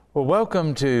Well,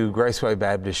 welcome to Graceway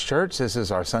Baptist Church. This is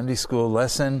our Sunday school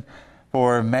lesson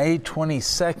for May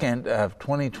 22nd of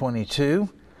 2022.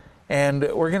 And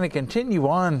we're going to continue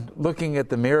on looking at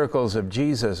the miracles of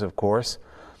Jesus, of course,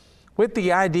 with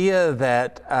the idea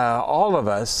that all of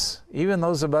us, even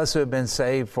those of us who have been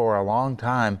saved for a long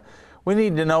time, we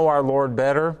need to know our Lord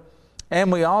better.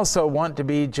 And we also want to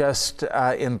be just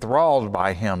enthralled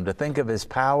by Him, to think of His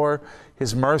power,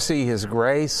 His mercy, His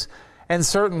grace, and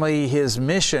certainly His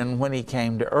mission when He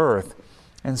came to earth.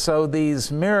 And so these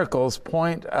miracles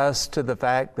point us to the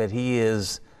fact that He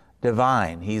is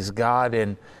divine. He's God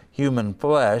in human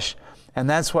flesh, and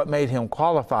that's what made Him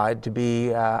qualified to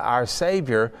be our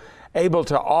Savior, able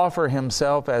to offer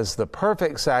Himself as the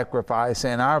perfect sacrifice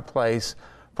in our place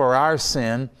for our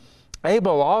sin,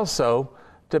 able also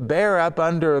to bear up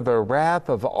under the wrath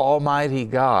of Almighty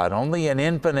God. Only an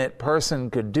infinite person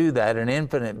could do that, an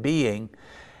infinite being.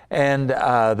 And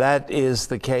that is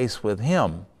the case with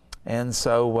Him. And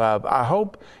so I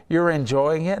hope you're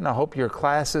enjoying it, and I hope your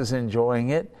class is enjoying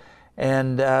it.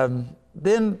 And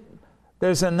then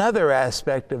there's another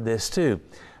aspect of this too.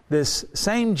 This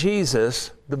same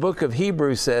Jesus, the book of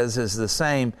Hebrews says, is the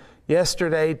same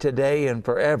yesterday, today, and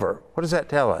forever. What does that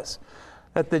tell us?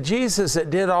 That the Jesus that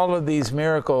did all of these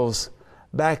miracles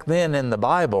back then in the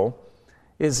Bible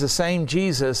is the same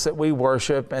Jesus that we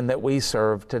worship and that we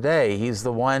serve today. He's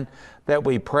the one that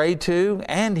we pray to,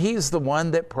 and He's the one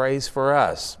that prays for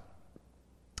us.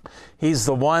 He's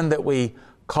the one that we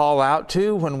call out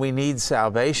to when we need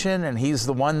salvation, and He's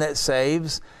the one that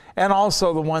saves, and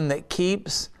also the one that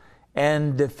keeps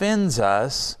and defends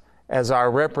us as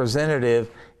our representative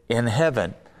in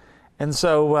heaven. And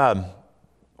so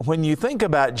when you think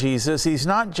about Jesus, He's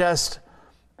not just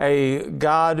a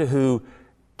God who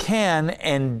can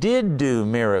and did do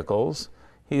miracles.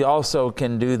 He also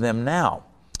can do them now.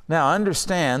 Now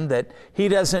understand that He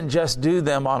doesn't just do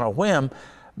them on a whim.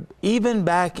 Even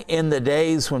back in the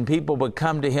days when people would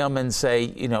come to Him and say,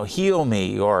 heal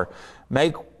me, or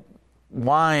make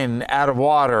wine out of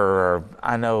water, or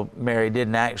I know Mary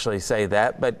didn't actually say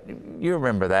that, but you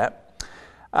remember that.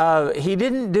 He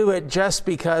didn't do it just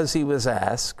because He was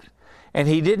asked, and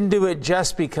He didn't do it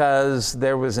just because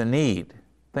there was a need.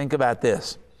 Think about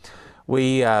this.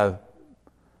 We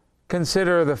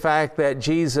consider the fact that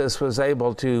Jesus was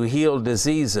able to heal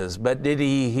diseases, but did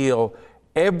He heal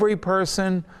every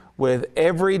person with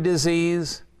every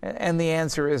disease? And the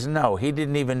answer is no. He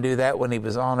didn't even do that when He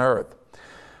was on earth.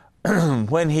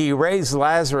 When He raised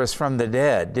Lazarus from the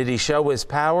dead, did He show His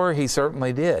power? He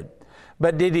certainly did.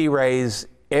 But did He raise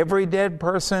every dead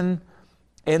person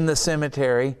in the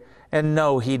cemetery? And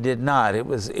no, He did not. It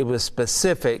was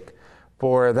specific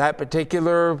for that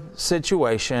particular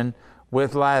situation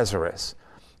with Lazarus.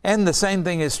 And the same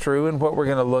thing is true in what we're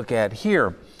going to look at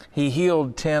here. He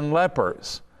healed 10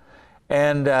 lepers.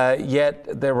 And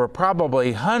yet there were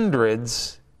probably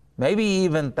hundreds, maybe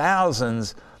even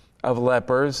thousands of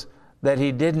lepers that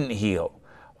He didn't heal.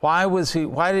 Why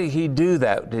did He do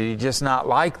that? Did He just not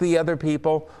like the other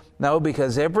people? No,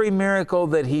 because every miracle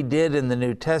that He did in the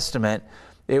New Testament,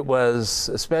 it was,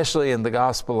 especially in the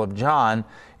Gospel of John,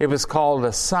 it was called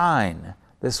a sign.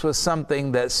 This was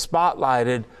something that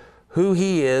spotlighted who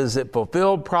He is. It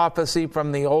fulfilled prophecy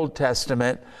from the Old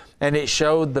Testament, and it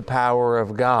showed the power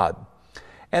of God.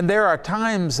 And there are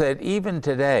times that even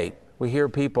today, we hear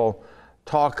people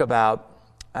talk about,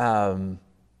 I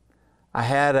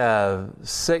had a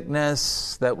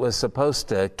sickness that was supposed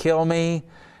to kill me,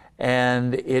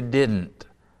 and it didn't.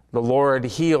 The Lord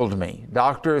healed me.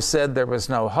 Doctors said there was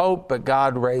no hope, but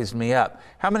God raised me up.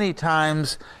 How many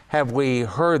times have we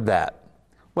heard that?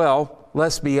 Well,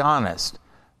 let's be honest.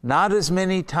 Not as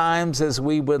many times as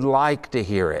we would like to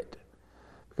hear it.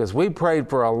 Because we prayed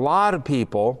for a lot of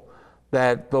people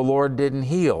that the Lord didn't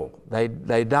heal.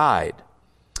 They died.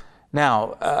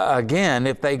 Now, again,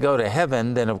 if they go to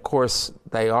heaven, then of course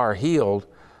they are healed.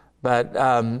 But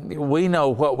we know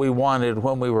what we wanted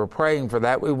when we were praying for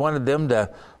that. We wanted them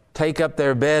to take up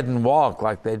their bed and walk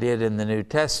like they did in the New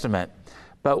Testament.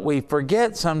 But we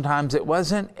forget sometimes it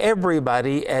wasn't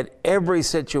everybody at every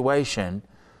situation,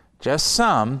 just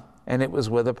some, and it was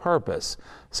with a purpose.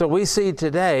 So we see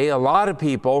today a lot of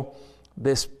people,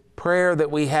 this prayer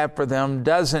that we have for them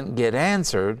doesn't get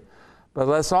answered, but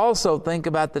let's also think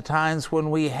about the times when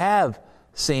we have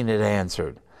seen it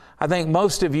answered. I think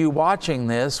most of you watching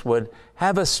this would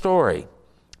have a story.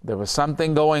 There was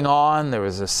something going on, there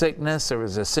was a sickness, there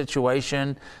was a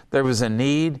situation, there was a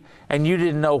need, and you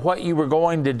didn't know what you were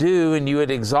going to do, and you had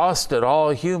exhausted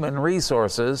all human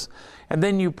resources, and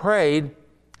then you prayed,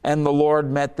 and the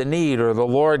Lord met the need, or the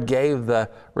Lord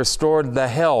restored the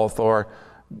health, or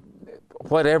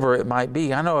whatever it might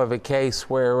be. I know of a case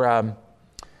where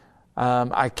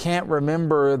I can't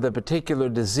remember the particular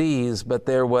disease, but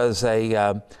there was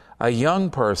a young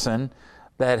person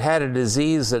that had a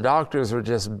disease the doctors were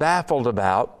just baffled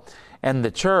about, and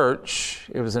the church,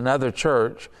 it was another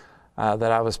church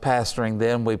that I was pastoring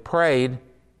then, we prayed,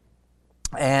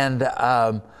 and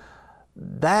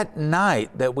that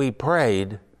night that we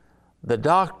prayed, the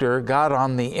doctor got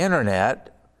on the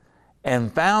internet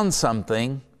and found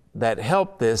something that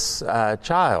helped this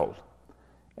child.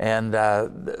 And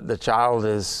the child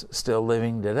is still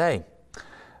living today.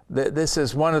 This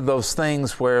is one of those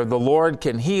things where the Lord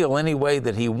can heal any way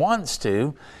that He wants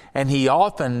to, and He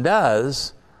often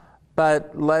does,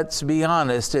 but let's be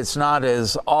honest, it's not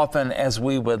as often as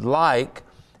we would like,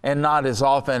 and not as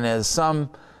often as some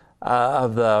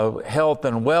of the health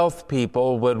and wealth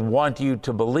people would want you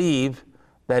to believe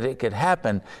that it could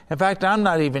happen. In fact, I'm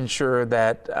not even sure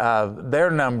that their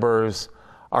numbers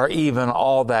are even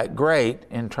all that great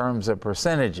in terms of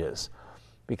percentages,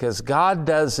 because God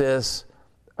does this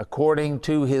according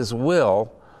to His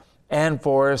will and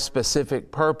for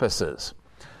specific purposes.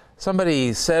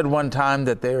 Somebody said one time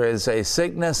that there is a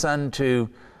sickness unto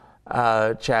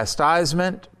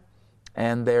chastisement,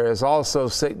 and there is also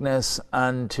sickness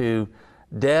unto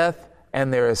death,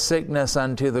 and there is sickness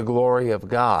unto the glory of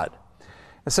God.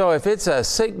 So if it's a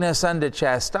sickness unto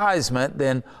chastisement,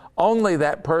 then only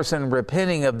that person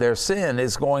repenting of their sin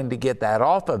is going to get that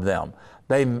off of them.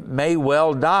 They may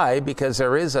well die because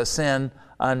there is a sin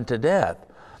unto death.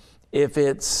 If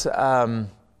it's the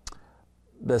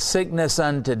sickness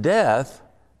unto death,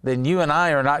 then you and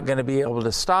I are not going to be able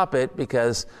to stop it,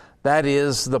 because that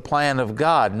is the plan of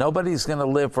God. Nobody's going to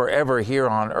live forever here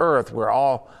on earth. We're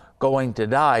all going to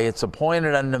die. It's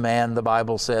appointed unto man, the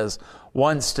Bible says,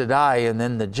 once to die and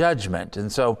then the judgment.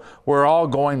 And so we're all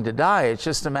going to die. It's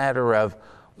just a matter of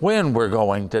when we're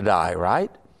going to die,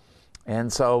 right?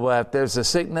 And so if there's a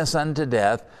sickness unto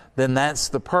death, then that's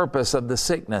the purpose of the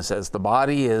sickness. As the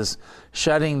body is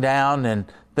shutting down and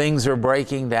things are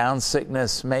breaking down,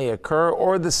 sickness may occur,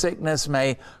 or the sickness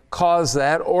may cause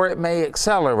that, or it may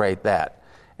accelerate that.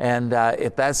 And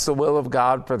if that's the will of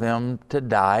God for them to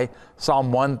die,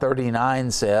 Psalm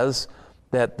 139 says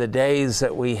that the days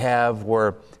that we have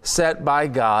were set by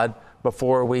God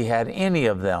before we had any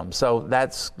of them. So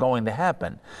that's going to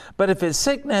happen. But if it's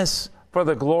sickness for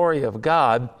the glory of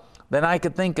God, then I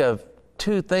could think of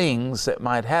two things that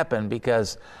might happen,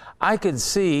 because I could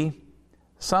see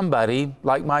somebody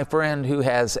like my friend who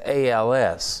has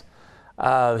ALS.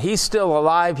 He's still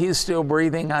alive, he's still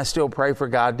breathing, I still pray for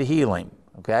God to heal him,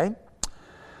 okay?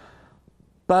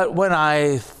 But when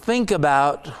I think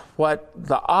about what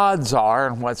the odds are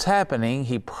and what's happening,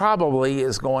 he probably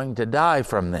is going to die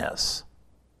from this.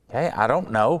 Okay, I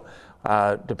don't know,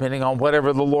 depending on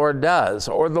whatever the Lord does.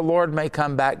 Or the Lord may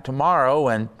come back tomorrow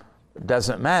and it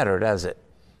doesn't matter, does it?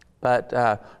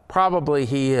 But probably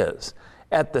he is.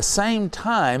 At the same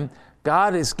time,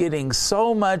 God is getting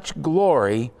so much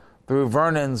glory through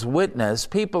Vernon's witness.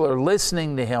 People are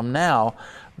listening to him now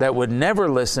that would never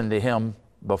listen to him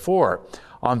before.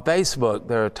 On Facebook,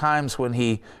 there are times when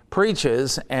he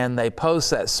preaches and they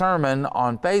post that sermon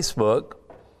on Facebook,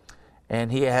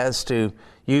 and he has to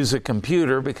use a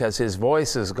computer because his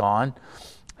voice is gone.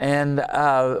 And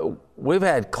we've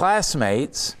had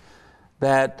classmates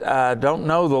that don't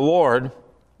know the Lord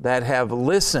that have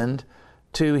listened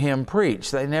to him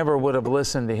preach. They never would have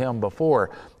listened to him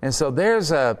before. And so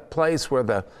there's a place where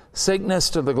the sickness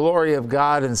to the glory of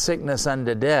God and sickness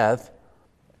unto death,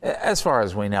 as far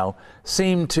as we know,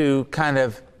 seem to kind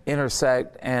of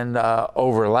intersect and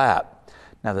overlap.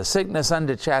 Now, the sickness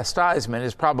unto chastisement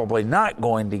is probably not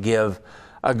going to give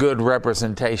a good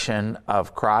representation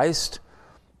of Christ.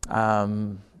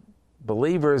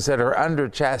 Believers that are under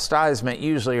chastisement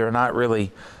usually are not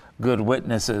really good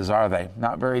witnesses, are they?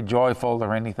 Not very joyful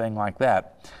or anything like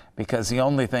that, because the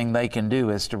only thing they can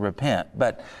do is to repent.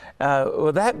 But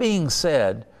with that being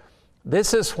said,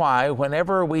 this is why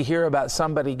whenever we hear about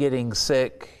somebody getting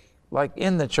sick, like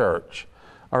in the church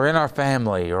or in our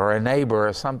family or a neighbor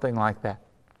or something like that,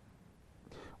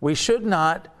 we should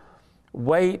not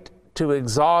wait to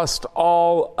exhaust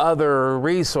all other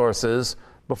resources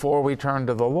before we turn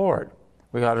to the Lord.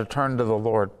 We ought to turn to the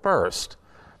Lord first.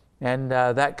 And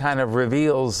that kind of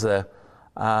reveals the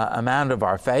amount of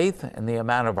our faith and the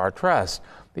amount of our trust.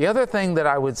 The other thing that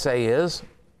I would say is,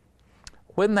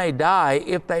 when they die,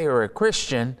 if they are a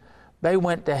Christian, they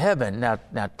went to heaven. Now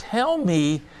tell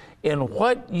me, in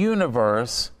what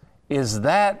universe is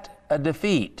that a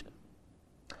defeat?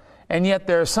 And yet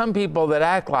there are some people that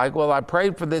act like, well, I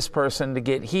prayed for this person to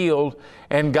get healed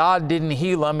and God didn't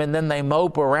heal them, and then they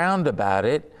mope around about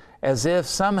it as if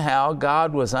somehow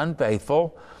God was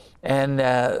unfaithful and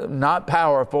not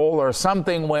powerful, or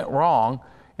something went wrong,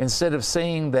 instead of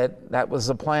seeing that that was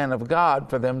the plan of God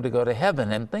for them to go to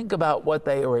heaven. And think about what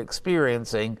they were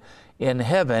experiencing in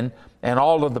heaven and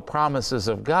all of the promises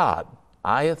of God.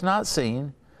 Eye hath not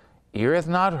seen, ear hath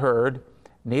not heard,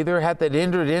 neither hath it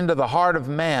entered into the heart of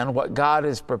man what God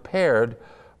has prepared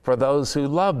for those who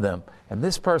love them. And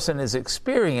this person is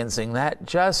experiencing that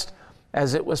just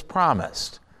as it was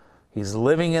promised. He's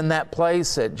living in that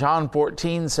place that John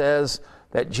 14 says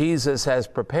that Jesus has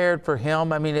prepared for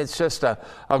him. I mean, it's just a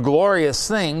glorious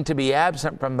thing to be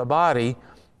absent from the body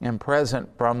and present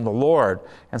from the Lord.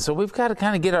 And so we've got to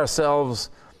kind of get ourselves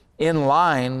in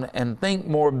line and think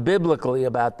more biblically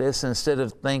about this instead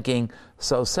of thinking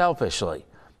so selfishly.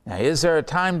 Now, is there a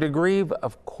time to grieve?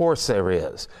 Of course there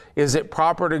is. Is it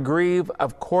proper to grieve?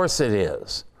 Of course it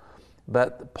is.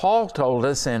 But Paul told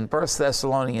us in 1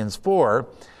 Thessalonians 4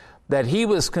 that he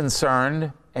was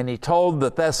concerned, and he told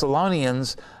the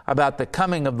Thessalonians about the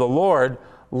coming of the Lord,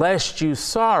 lest you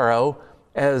sorrow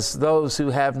as those who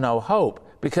have no hope.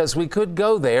 Because we could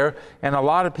go there, and a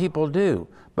lot of people do,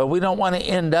 but we don't want to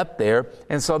end up there.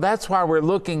 And so that's why we're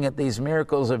looking at these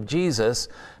miracles of Jesus,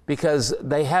 because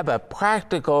they have a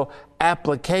practical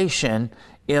application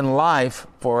in life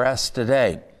for us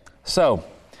today. So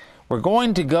we're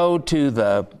going to go to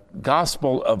the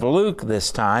Gospel of Luke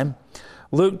this time.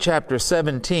 Luke chapter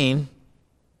 17,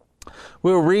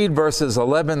 we'll read verses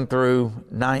 11 through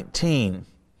 19.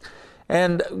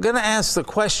 And I'm going to ask the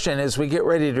question as we get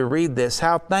ready to read this,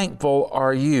 how thankful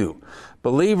are you?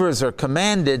 Believers are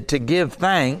commanded to give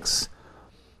thanks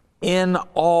in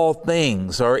all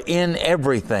things, or in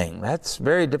everything. That's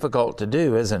very difficult to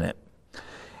do, isn't it?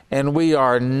 And we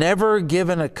are never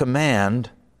given a command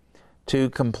to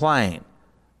complain.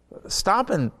 Stop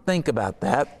and think about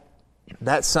that.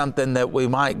 That's something that we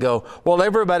might go, well,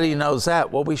 everybody knows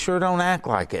that. Well, we sure don't act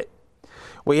like it.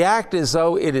 We act as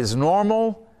though it is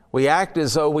normal. We act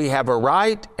as though we have a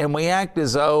right, and we act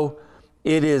as though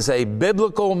it is a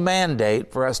biblical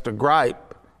mandate for us to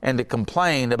gripe and to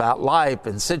complain about life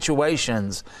and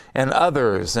situations and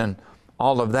others and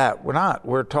all of that. We're not.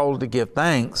 We're told to give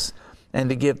thanks, and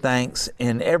to give thanks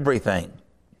in everything.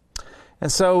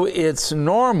 And so it's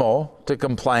normal to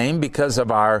complain because of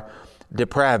our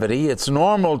depravity. It's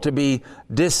normal to be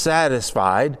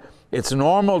dissatisfied. It's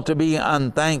normal to be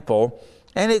unthankful.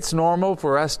 And it's normal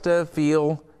for us to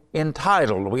feel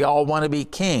entitled. We all want to be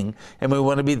king, and we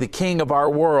want to be the king of our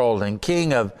world and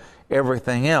king of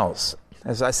everything else.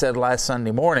 As I said last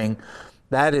Sunday morning,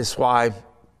 that is why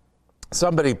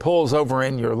somebody pulls over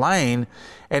in your lane,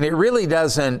 and it really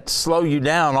doesn't slow you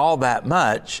down all that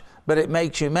much, but it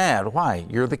makes you mad. Why?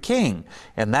 You're the king,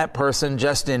 and that person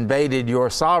just invaded your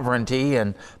sovereignty,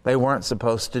 and they weren't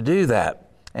supposed to do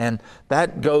that. And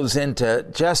that goes into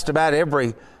just about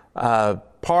every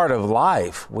part of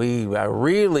life. We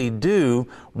really do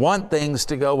want things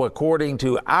to go according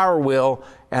to our will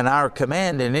and our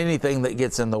command, and anything that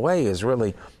gets in the way is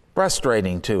really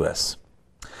frustrating to us.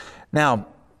 Now,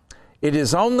 it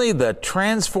is only the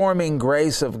transforming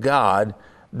grace of God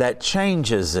that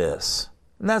changes this.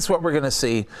 And that's what we're going to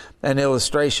see an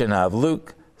illustration of.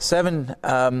 Luke 7,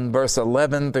 verse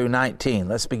 11 through 19.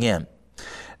 Let's begin.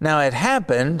 Now it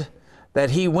happened that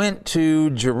he went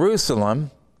to Jerusalem.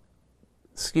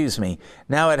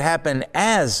 Now it happened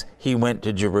as he went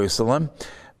to Jerusalem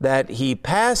that he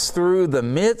passed through the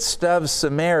midst of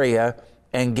Samaria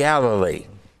and Galilee.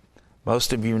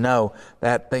 Most of you know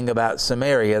that thing about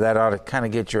Samaria. That ought to kind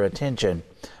of get your attention.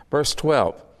 Verse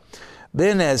 12.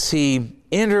 Then as he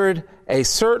entered a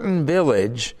certain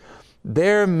village,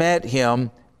 there met him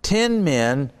 10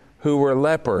 men who were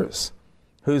lepers,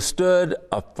 who stood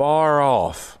afar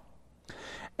off.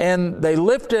 And they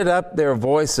lifted up their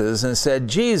voices and said,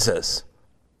 Jesus,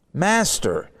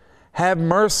 Master, have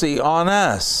mercy on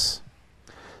us.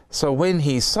 So when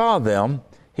he saw them,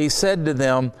 he said to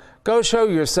them, Go show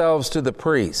yourselves to the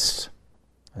priest.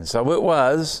 And so it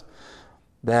was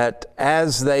that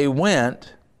as they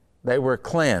went, they were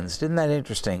cleansed. Isn't that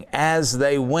interesting? As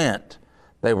they went,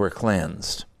 they were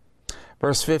cleansed.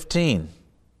 Verse 15.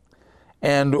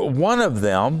 And one of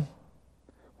them,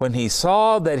 when he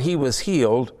saw that he was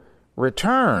healed,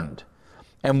 returned,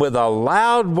 and with a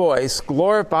loud voice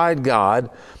glorified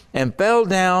God, and fell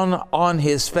down on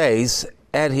his face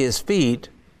at his feet,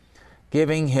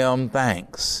 giving him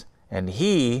thanks. And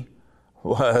he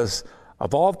was,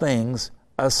 of all things,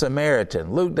 a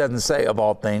Samaritan. Luke doesn't say of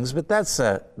all things, but that's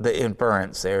the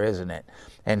inference there, isn't it?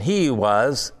 And he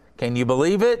was, Can you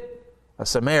believe it? A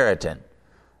Samaritan.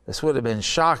 This would have been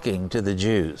shocking to the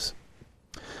Jews.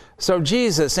 So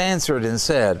Jesus answered and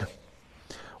said,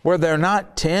 were there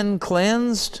not 10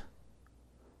 cleansed?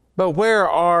 But where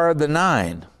are the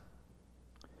 9?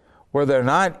 Were there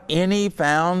not any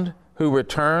found who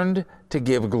returned to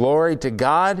give glory to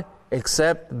God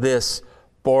except this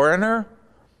foreigner?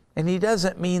 And he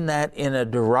doesn't mean that in a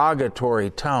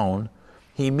derogatory tone.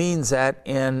 He means that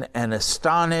in an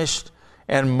astonished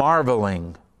and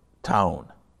marveling tone.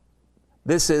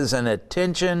 This is an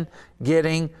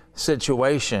attention-getting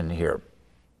situation here.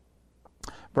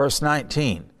 Verse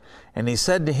 19, and he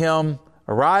said to him,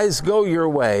 arise, go your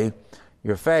way,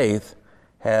 your faith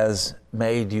has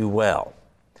made you well.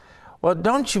 Well,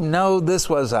 don't you know this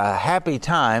was a happy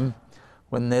time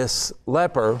when this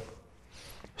leper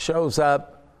shows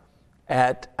up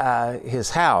at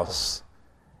his house?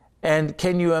 And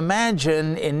can you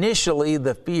imagine initially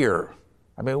the fear?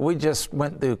 I mean, we just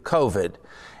went through COVID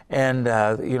and,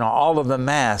 all of the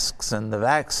masks and the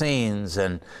vaccines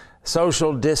and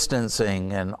social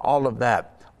distancing and all of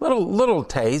that. Little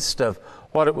taste of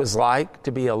what it was like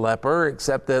to be a leper,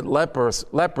 except that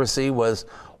leprosy was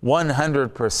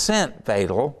 100%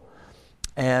 fatal.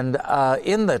 And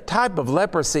in the type of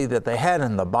leprosy that they had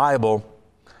in the Bible,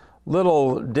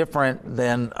 little different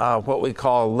than what we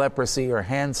call leprosy or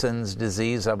Hansen's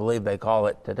disease, I believe they call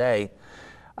it today.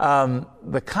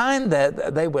 The kind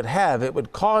that they would have, it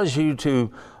would cause you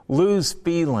to lose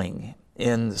feeling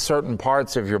in certain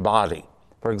parts of your body.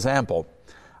 For example,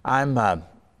 I've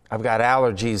got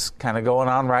allergies kind of going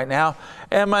on right now,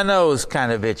 and my nose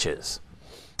kind of itches.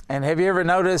 And have you ever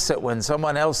noticed that when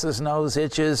someone else's nose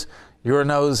itches, your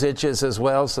nose itches as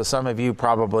well? So some of you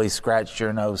probably scratched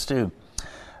your nose too.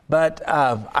 But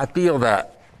I feel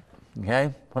that,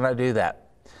 okay, when I do that.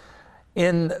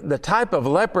 In the type of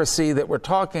leprosy that we're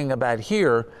talking about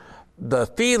here, the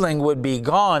feeling would be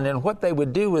gone, and what they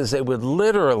would do is they would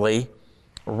literally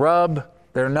rub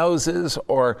their noses,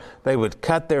 or they would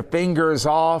cut their fingers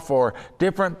off, or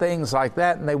different things like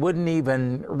that, and they wouldn't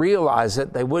even realize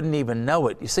it. They wouldn't even know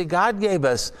it. You see, God gave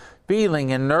us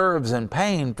feeling and nerves and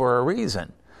pain for a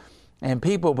reason. And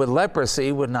people with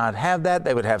leprosy would not have that.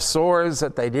 They would have sores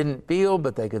that they didn't feel,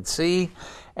 but they could see.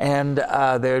 And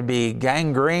there'd be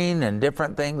gangrene and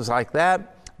different things like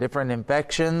that, different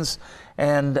infections.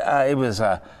 And it was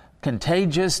a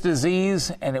contagious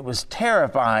disease, and it was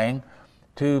terrifying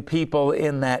to people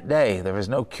in that day. There was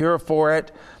no cure for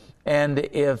it. And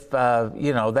if,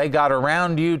 they got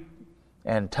around you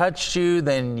and touched you,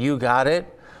 then you got it.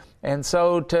 And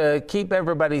so to keep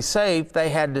everybody safe, they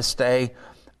had to stay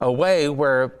away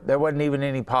where there wasn't even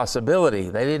any possibility.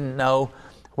 They didn't know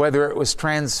whether it was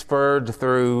transferred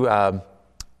through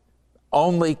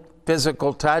only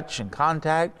physical touch and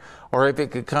contact, or if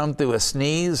it could come through a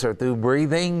sneeze or through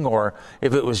breathing, or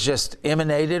if it was just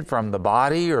emanated from the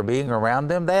body or being around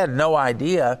them. They had no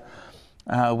idea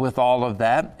with all of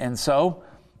that. And so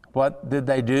what did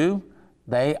they do?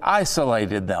 They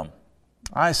isolated them.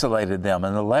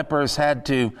 And the lepers had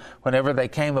to, whenever they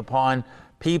came upon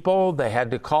people, they had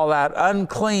to call out,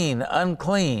 unclean,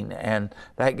 unclean. And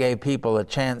that gave people a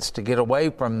chance to get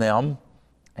away from them.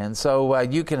 And so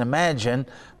you can imagine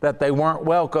that they weren't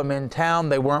welcome in town,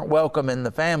 they weren't welcome in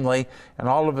the family, and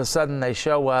all of a sudden they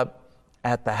show up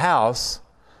at the house.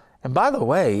 And by the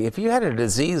way, if you had a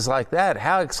disease like that,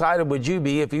 how excited would you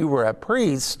be if you were a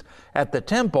priest at the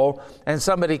temple and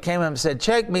somebody came up and said,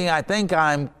 check me, I think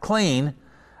I'm clean.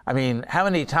 I mean, how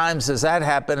many times does that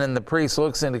happen? And the priest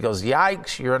looks and he goes,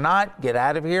 yikes, you're not, get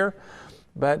out of here.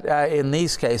 But in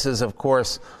these cases, of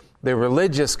course, the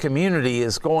religious community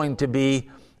is going to be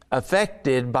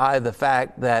affected by the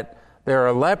fact that there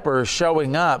are lepers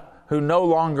showing up who no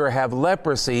longer have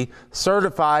leprosy,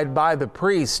 certified by the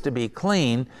priest to be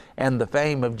clean, and the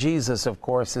fame of Jesus, of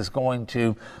course, is going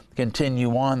to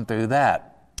continue on through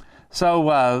that.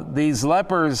 So these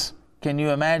lepers, can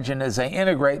you imagine, as they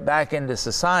integrate back into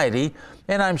society,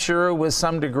 and I'm sure with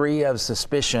some degree of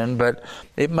suspicion, but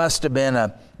it must have been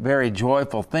a very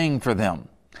joyful thing for them.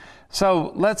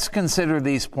 So let's consider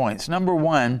these points. Number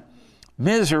one,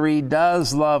 misery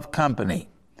does love company,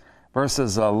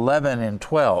 verses 11 and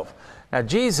 12. Now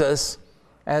Jesus,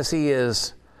 as he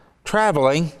is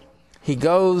traveling, he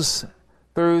goes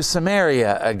through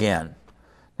Samaria again.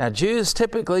 Now Jews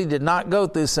typically did not go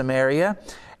through Samaria,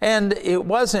 and it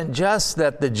wasn't just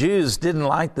that the Jews didn't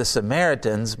like the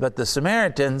Samaritans, but the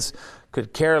Samaritans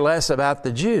could care less about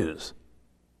the Jews.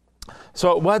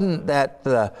 So it wasn't that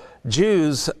the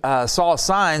Jews saw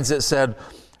signs that said,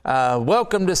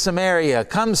 welcome to Samaria.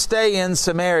 Come stay in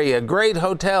Samaria. Great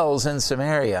hotels in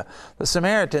Samaria. The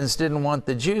Samaritans didn't want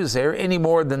the Jews there any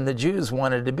more than the Jews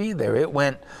wanted to be there. It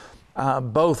went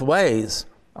both ways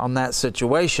on that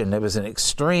situation. There was an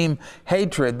extreme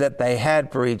hatred that they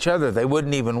had for each other. They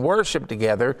wouldn't even worship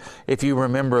together, if you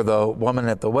remember the woman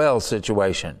at the well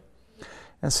situation.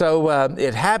 And so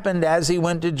it happened as he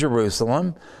went to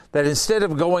Jerusalem that instead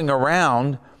of going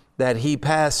around, that he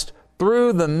passed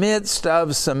through the midst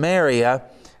of Samaria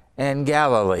and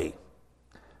Galilee.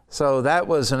 So that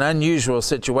was an unusual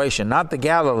situation. Not the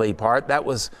Galilee part, that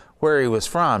was where he was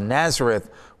from. Nazareth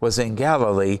was in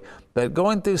Galilee, but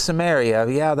going through Samaria,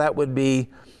 yeah, that would be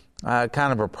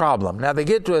kind of a problem. Now they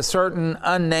get to a certain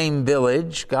unnamed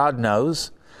village, God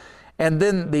knows, and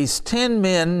then these 10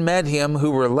 men met him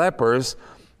who were lepers,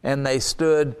 and they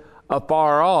stood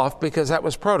afar off because that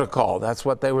was protocol. That's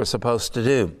what they were supposed to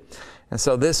do. And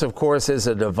so this, of course, is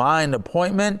a divine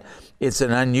appointment. It's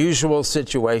an unusual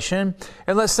situation.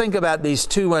 And let's think about these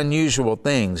two unusual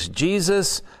things.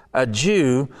 Jesus, a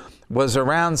Jew, was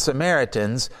around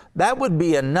Samaritans. That would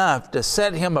be enough to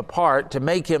set him apart, to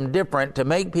make him different, to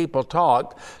make people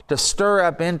talk, to stir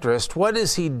up interest. What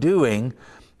is he doing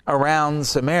around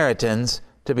Samaritans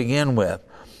to begin with?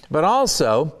 But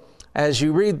also, as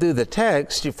you read through the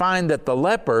text, you find that the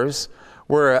lepers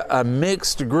were a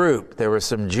mixed group. There were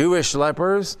some Jewish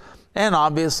lepers, and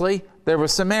obviously there were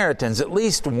Samaritans, at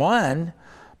least one,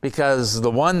 because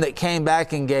the one that came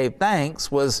back and gave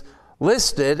thanks was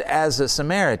listed as a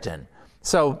Samaritan.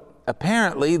 So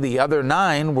apparently the other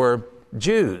 9 were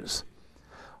Jews.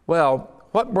 Well,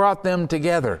 what brought them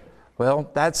together?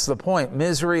 Well, that's the point.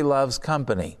 Misery loves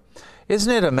company.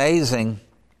 Isn't it amazing?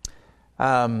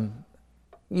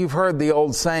 You've heard the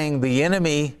old saying, the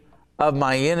enemy of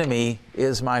my enemy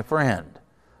is my friend.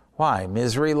 Why?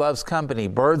 Misery loves company.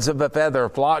 Birds of a feather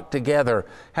flock together.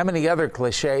 How many other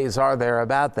cliches are there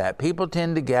about that? People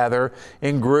tend to gather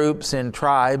in groups, in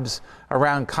tribes,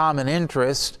 around common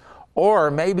interest,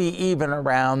 or maybe even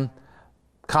around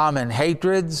common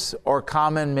hatreds or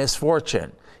common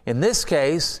misfortune. In this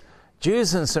case,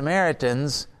 Jews and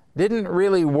Samaritans didn't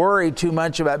really worry too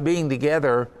much about being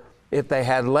together if they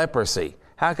had leprosy.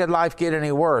 How could life get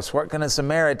any worse? What can a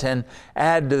Samaritan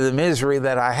add to the misery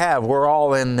that I have? We're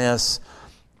all in this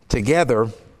together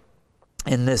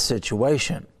in this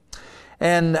situation.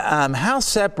 And how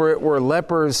separate were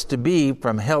lepers to be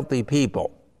from healthy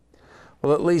people?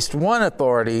 Well, at least one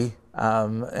authority,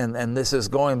 and this is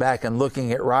going back and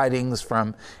looking at writings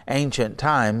from ancient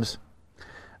times,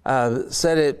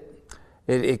 said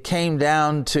it came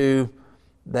down to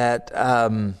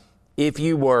that if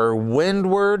you were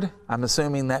windward, I'm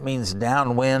assuming that means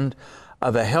downwind,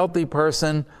 of a healthy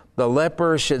person, the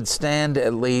leper should stand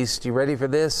at least, you ready for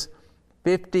this?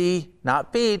 50,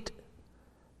 not feet,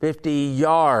 50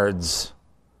 yards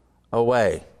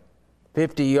away.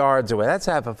 50 yards away. That's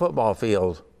half a football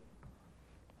field.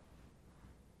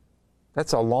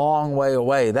 That's a long way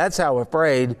away. That's how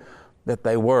afraid that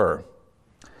they were.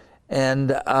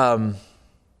 And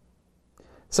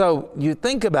so you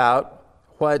think about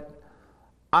what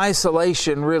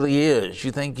isolation really is.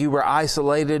 You think you were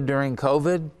isolated during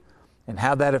COVID and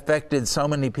how that affected so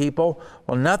many people?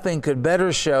 Well, nothing could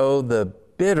better show the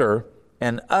bitter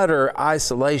and utter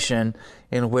isolation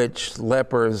in which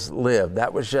lepers lived.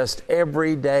 That was just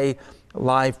everyday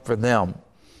life for them.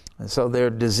 And so their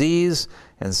disease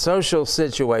and social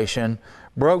situation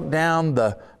broke down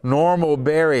the normal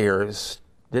barriers.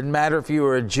 Didn't matter if you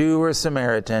were a Jew or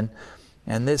Samaritan.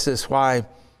 And this is why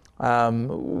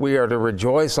we are to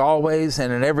rejoice always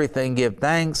and in everything give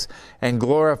thanks and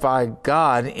glorify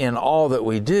God in all that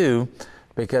we do,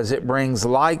 because it brings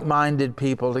like-minded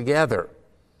people together.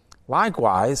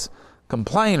 Likewise,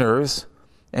 complainers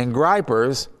and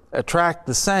gripers attract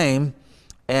the same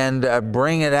and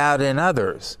bring it out in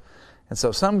others. And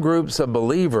so some groups of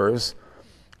believers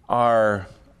are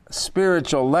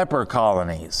spiritual leper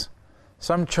colonies.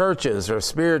 Some churches are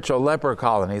spiritual leper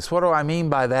colonies. What do I mean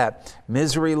by that?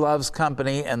 Misery loves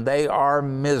company, and they are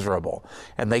miserable.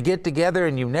 And they get together,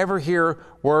 and you never hear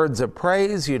words of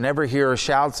praise. You never hear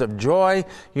shouts of joy.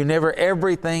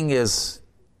 Everything is,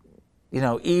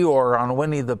 Eeyore on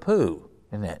Winnie the Pooh,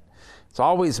 isn't it? It's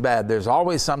always bad. There's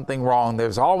always something wrong.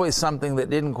 There's always something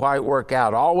that didn't quite work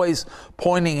out. Always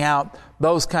pointing out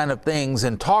those kind of things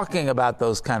and talking about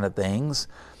those kind of things.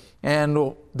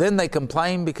 And then they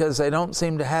complain because they don't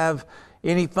seem to have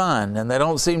any fun, and they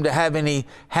don't seem to have any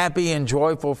happy and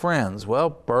joyful friends. Well,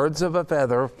 birds of a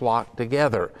feather flock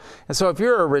together. And so if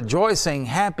you're a rejoicing,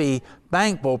 happy,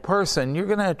 thankful person, you're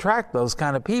going to attract those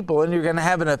kind of people, and you're going to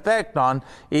have an effect on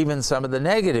even some of the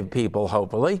negative people,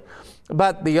 hopefully.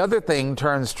 But the other thing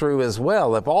turns true as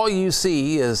well. If all you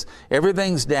see is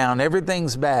everything's down,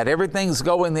 everything's bad, everything's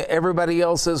going everybody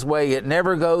else's way, it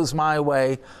never goes my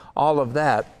way, all of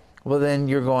that, well, then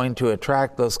you're going to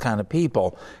attract those kind of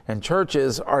people. And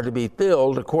churches are to be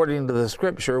filled, according to the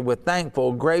Scripture, with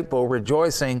thankful, grateful,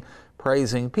 rejoicing,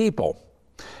 praising people.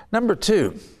 Number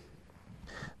 2,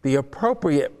 the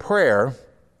appropriate prayer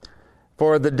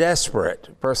for the desperate.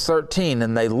 Verse 13,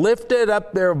 and they lifted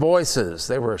up their voices.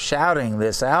 They were shouting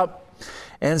this out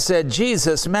and said,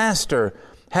 Jesus, Master,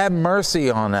 have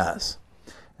mercy on us.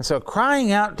 And so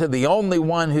crying out to the only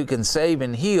one who can save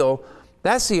and heal,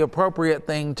 that's the appropriate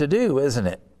thing to do, isn't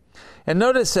it? And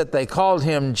notice that they called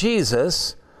him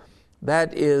Jesus.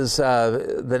 That is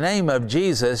the name of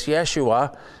Jesus,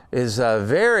 Yeshua, is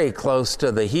very close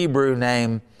to the Hebrew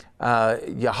name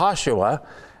Yehoshua.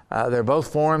 They're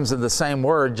both forms of the same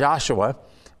word, Joshua.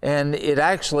 And it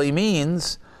actually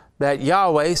means that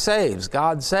Yahweh saves,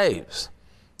 God saves.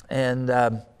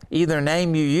 And either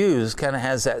name you use kind of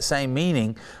has that same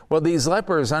meaning. Well, these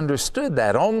lepers understood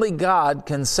that. Only God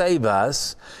can save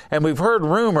us. And we've heard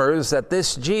rumors that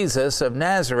this Jesus of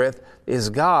Nazareth is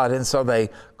God, and so they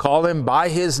call him by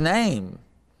his name.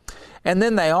 And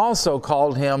then they also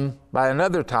called him by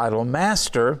another title,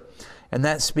 Master, and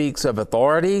that speaks of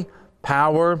authority,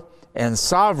 power, and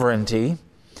sovereignty.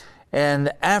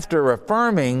 And after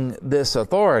affirming this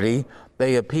authority,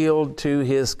 they appealed to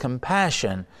his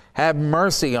compassion. Have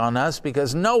mercy on us,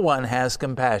 because no one has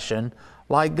compassion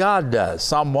like God does.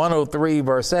 Psalm 103,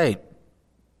 verse 8.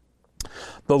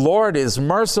 The Lord is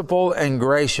merciful and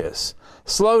gracious,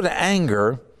 slow to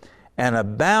anger, and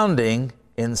abounding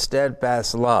in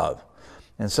steadfast love.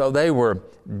 And so they were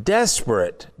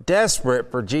desperate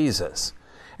for Jesus.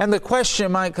 And the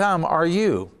question might come, are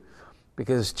you?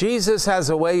 Because Jesus has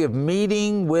a way of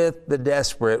meeting with the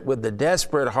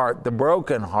desperate heart, the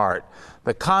broken heart,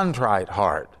 the contrite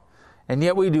heart. And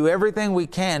yet we do everything we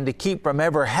can to keep from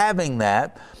ever having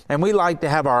that. And we like to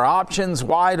have our options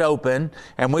wide open.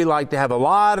 And we like to have a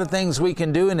lot of things we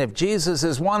can do. And if Jesus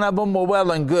is one of them,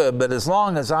 well and good. But as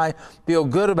long as I feel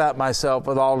good about myself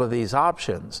with all of these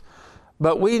options.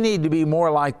 But we need to be more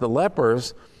like the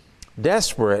lepers,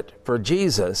 desperate for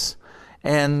Jesus.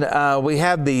 And we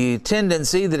have the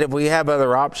tendency that if we have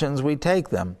other options, we take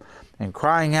them. And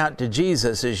crying out to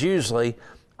Jesus is usually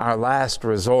our last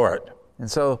resort.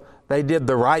 And so they did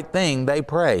the right thing. They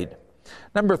prayed.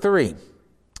 Number 3,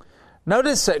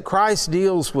 notice that Christ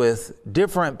deals with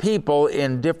different people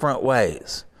in different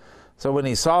ways. So when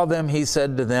he saw them, he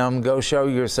said to them, go show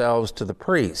yourselves to the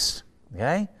priest.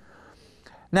 Okay?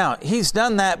 Now, he's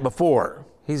done that before.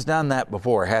 He's done that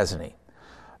before, hasn't he?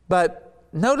 But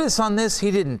notice on this,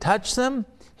 he didn't touch them.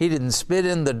 He didn't spit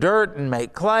in the dirt and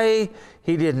make clay.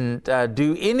 He didn't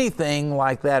do anything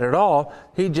like that at all.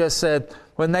 He just said,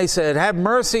 when they said, have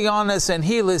mercy on us and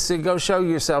heal us, go show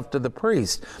yourself to the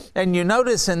priest. And you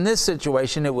notice in this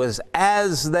situation, it was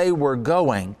as they were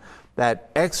going, that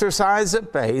exercise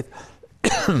of faith,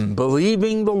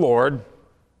 believing the Lord,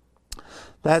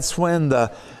 that's when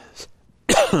the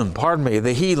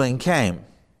healing came.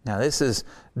 Now, this is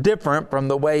different from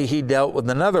the way he dealt with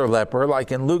another leper,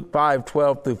 like in Luke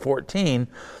 5:12 through 14.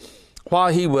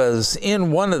 While he was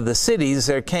in one of the cities,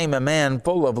 there came a man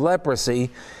full of leprosy,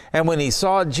 and when he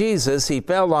saw Jesus, he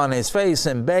fell on his face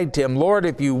and begged him, Lord,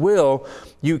 if you will,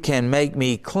 you can make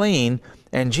me clean.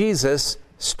 And Jesus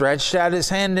stretched out his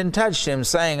hand and touched him,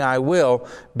 saying, I will,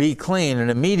 be clean.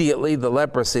 And immediately the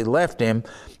leprosy left him,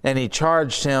 and he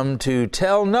charged him to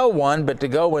tell no one, but to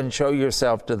go and show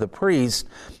yourself to the priest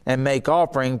and make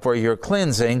offering for your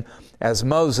cleansing, as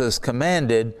Moses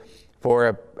commanded,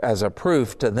 as a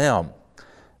proof to them.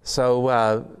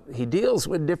 So he deals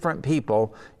with different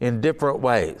people in different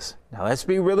ways. Now let's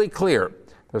be really clear.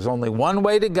 There's only one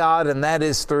way to God, and that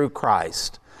is through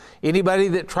Christ. Anybody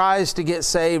that tries to get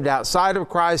saved outside of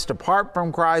Christ, apart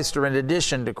from Christ, or in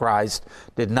addition to Christ,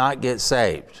 did not get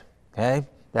saved. Okay?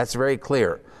 That's very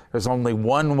clear. There's only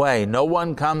one way. No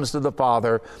one comes to the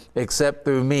Father except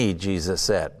through me, Jesus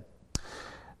said.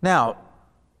 Now,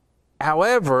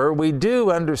 however, we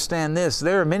do understand this.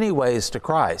 There are many ways to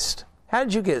Christ. How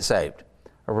did you get saved?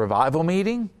 A revival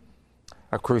meeting?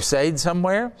 A crusade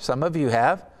somewhere? Some of you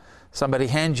have. Somebody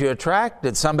hands you a tract?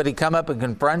 Did somebody come up and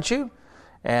confront you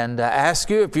and ask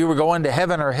you if you were going to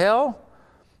heaven or hell?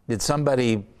 Did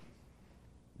somebody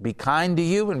be kind to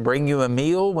you and bring you a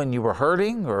meal when you were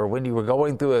hurting or when you were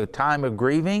going through a time of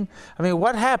grieving? I mean,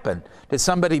 what happened? Did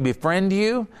somebody befriend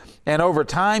you? And over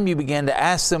time, you began to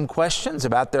ask them questions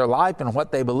about their life and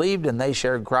what they believed, and they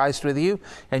shared Christ with you,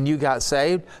 and you got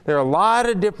saved. There are a lot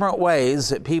of different ways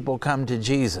that people come to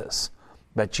Jesus,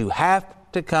 but you have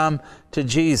to come to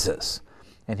Jesus.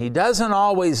 And He doesn't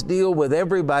always deal with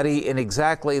everybody in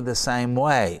exactly the same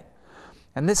way.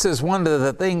 And this is one of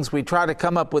the things we try to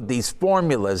come up with, these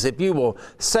formulas. If you will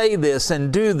say this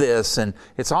and do this, and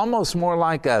it's almost more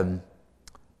like an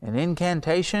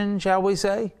incantation, shall we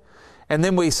say? And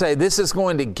then we say, this is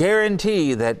going to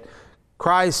guarantee that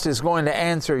Christ is going to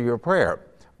answer your prayer.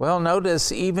 Well,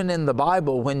 notice even in the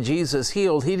Bible, when Jesus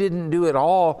healed, He didn't do it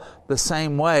all the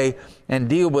same way and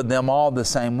deal with them all the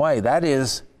same way. That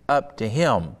is up to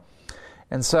Him.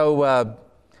 And so,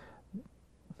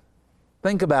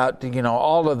 think about,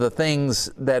 all of the things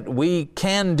that we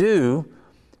can do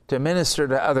to minister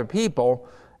to other people,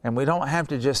 and we don't have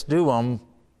to just do them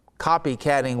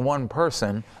copycatting one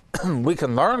person. We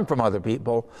can learn from other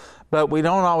people, but we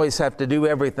don't always have to do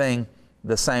everything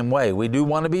the same way. We do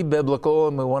want to be biblical,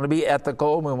 and we want to be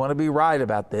ethical, and we want to be right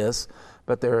about this,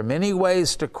 but there are many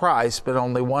ways to Christ, but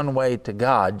only one way to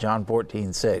God, John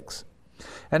 14:6.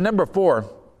 And number 4,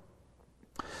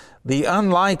 the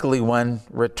unlikely one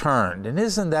returned. And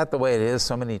isn't that the way it is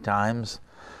so many times?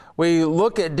 We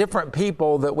look at different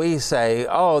people that we say,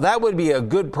 oh, that would be a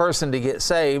good person to get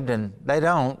saved, and they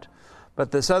don't.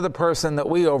 But this other person that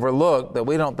we overlook, that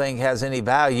we don't think has any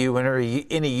value or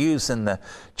any use in the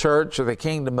church or the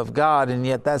kingdom of God, and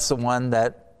yet that's the one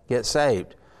that gets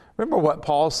saved. Remember what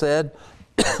Paul said?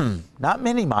 Not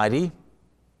many mighty,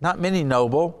 not many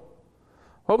noble.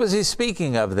 What was he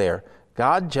speaking of there?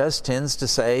 God just tends to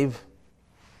save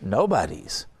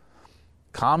nobodies.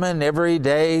 Common,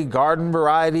 everyday, garden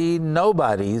variety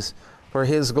nobodies for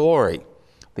His glory.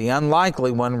 The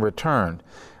unlikely one returned.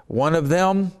 One of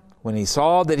them, when he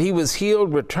saw that he was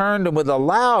healed, returned, and with a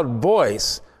loud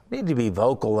voice, we need to be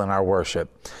vocal in our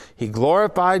worship, he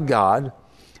glorified God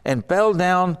and fell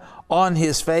down on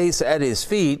his face at His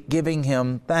feet, giving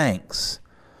Him thanks.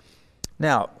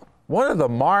 Now, one of the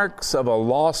marks of a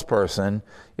lost person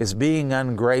is being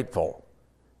ungrateful.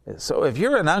 So if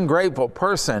you're an ungrateful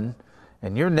person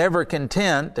and you're never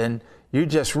content and you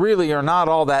just really are not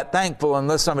all that thankful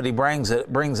unless somebody brings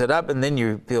it up, and then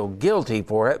you feel guilty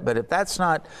for it. But if that's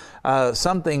not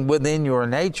something within your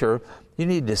nature, you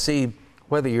need to see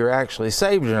whether you're actually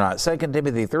saved or not. 2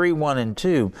 Timothy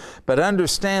 3:1-2. But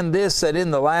understand this, that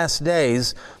in the last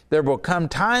days there will come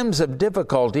times of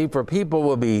difficulty, for people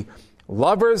will be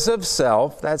lovers of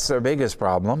self, that's their biggest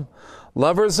problem,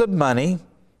 lovers of money,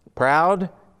 proud,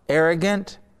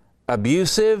 arrogant,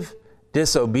 abusive,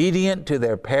 disobedient to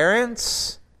their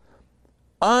parents,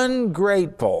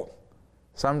 ungrateful.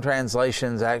 Some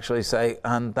translations actually say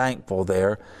unthankful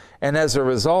there. And as a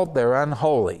result, they're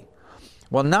unholy.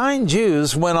 Well, 9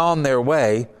 Jews went on their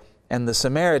way, and the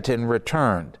Samaritan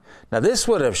returned. Now, this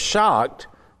would have shocked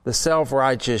the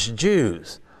self-righteous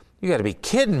Jews. You got to be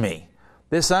kidding me.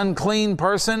 This unclean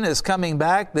person is coming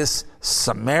back. This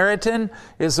Samaritan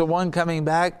is the one coming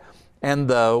back. And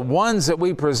the ones that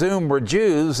we presume were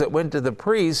Jews that went to the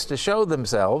priest to show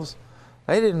themselves,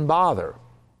 they didn't bother.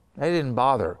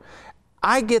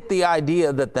 I get the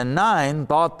idea that the 9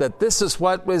 thought that this is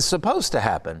what was supposed to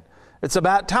happen. It's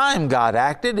about time God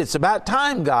acted. It's about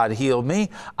time God healed me.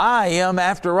 I am,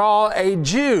 after all, a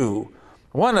Jew,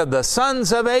 one of the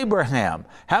sons of Abraham.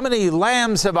 How many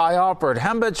lambs have I offered?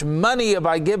 How much money have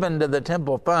I given to the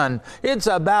temple fund? It's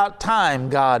about time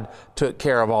God took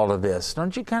care of all of this.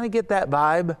 Don't you kind of get that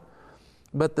vibe?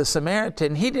 But the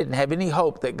Samaritan, he didn't have any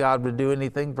hope that God would do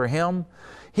anything for him.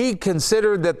 He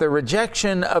considered that the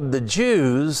rejection of the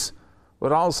Jews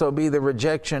would also be the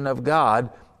rejection of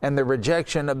God and the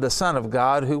rejection of the Son of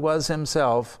God, who was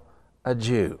himself a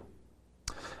Jew.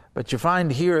 But you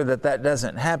find here that that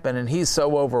doesn't happen, and he's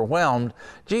so overwhelmed.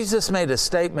 Jesus made a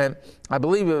statement, I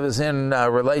believe it was in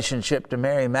relationship to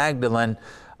Mary Magdalene,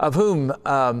 of whom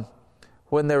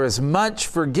when there is much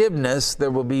forgiveness, there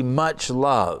will be much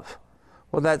love.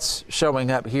 Well, that's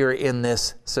showing up here in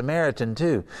this Samaritan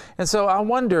too. And so I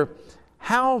wonder,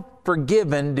 how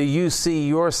forgiven do you see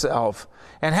yourself?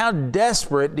 And how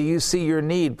desperate do you see your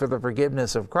need for the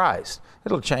forgiveness of Christ?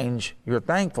 It'll change your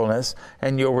thankfulness,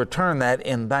 and you'll return that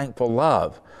in thankful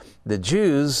love. The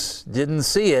Jews didn't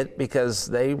see it because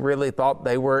they really thought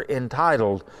they were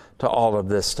entitled to all of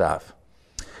this stuff.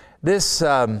 This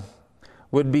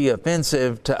would be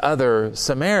offensive to other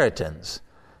Samaritans.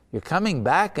 You're coming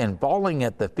back and falling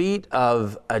at the feet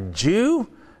of a Jew?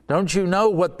 Don't you know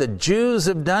what the Jews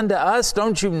have done to us?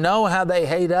 Don't you know how they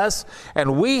hate us?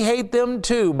 And we hate them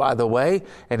too, by the way.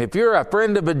 And if you're a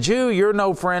friend of a Jew, you're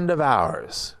no friend of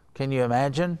ours. Can you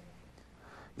imagine?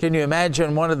 Can you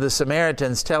imagine one of the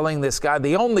Samaritans telling this guy,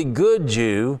 the only good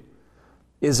Jew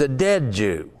is a dead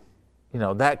Jew? You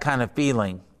know, that kind of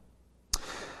feeling.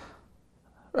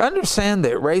 Understand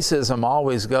that racism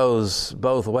always goes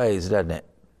both ways, doesn't it?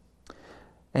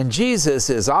 And Jesus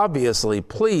is obviously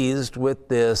pleased with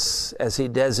this, as he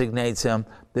designates him,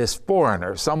 this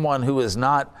foreigner, someone who is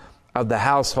not of the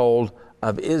household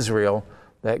of Israel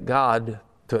that God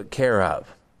took care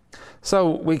of. So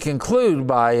we conclude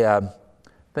by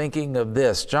thinking of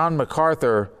this. John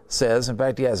MacArthur says, in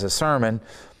fact, he has a sermon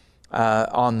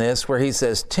on this where he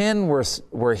says, 10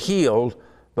 were healed,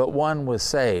 but 1 was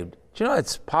saved. Do you know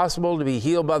it's possible to be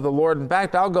healed by the Lord? In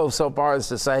fact, I'll go so far as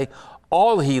to say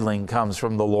all healing comes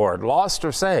from the Lord, lost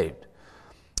or saved.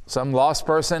 Some lost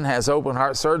person has open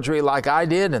heart surgery like I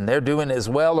did, and they're doing as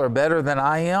well or better than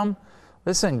I am.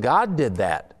 Listen, God did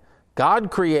that.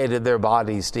 God created their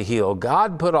bodies to heal.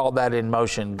 God put all that in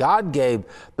motion. God gave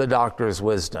the doctors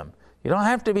wisdom. You don't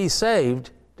have to be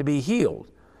saved to be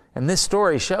healed. And this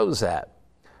story shows that.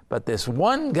 But this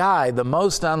one guy, the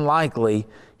most unlikely,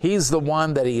 he's the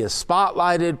one that he is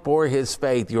spotlighted for his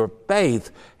faith. Your faith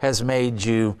has made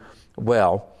you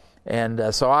well.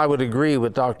 And so I would agree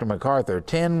with Dr. MacArthur.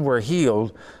 10 were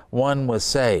healed, 1 was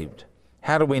saved.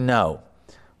 How do we know?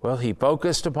 Well, he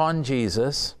focused upon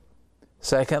Jesus.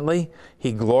 Secondly,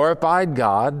 he glorified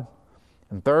God.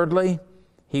 And thirdly,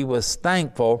 he was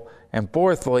thankful. And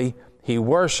fourthly, he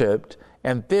worshiped.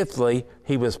 And fifthly,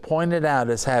 he was pointed out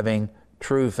as having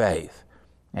true faith.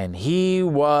 And he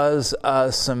was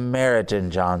a Samaritan,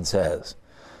 John says.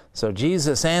 So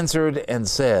Jesus answered and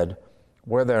said,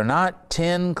 were there not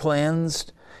 10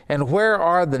 cleansed? And where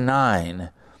are the 9?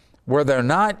 Were there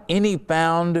not any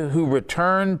found who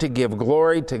returned to give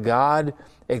glory to God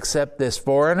except this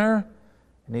foreigner?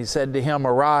 And he said to him,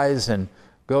 arise and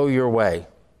go your way.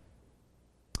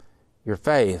 Your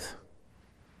faith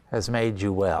has made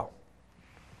you well.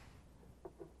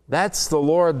 That's the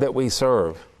Lord that we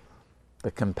serve,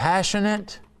 the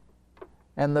compassionate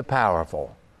and the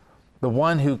powerful, the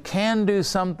one who can do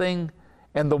something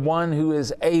and the one who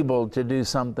is able to do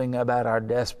something about our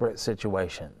desperate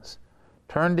situations.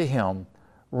 Turn to him,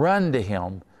 run to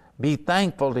him, be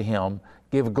thankful to him,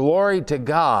 give glory to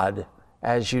God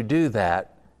as you do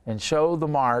that, and show the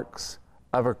marks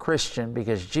of a Christian,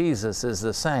 because Jesus is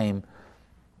the same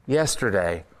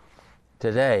yesterday,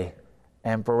 today,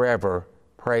 and forever.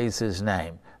 Praise his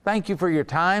name. Thank you for your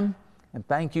time, and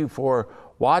thank you for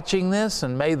watching this,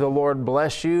 and may the Lord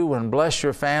bless you and bless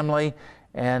your family.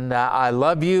 And I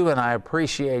love you and I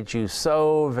appreciate you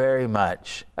so very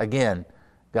much. Again,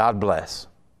 God bless.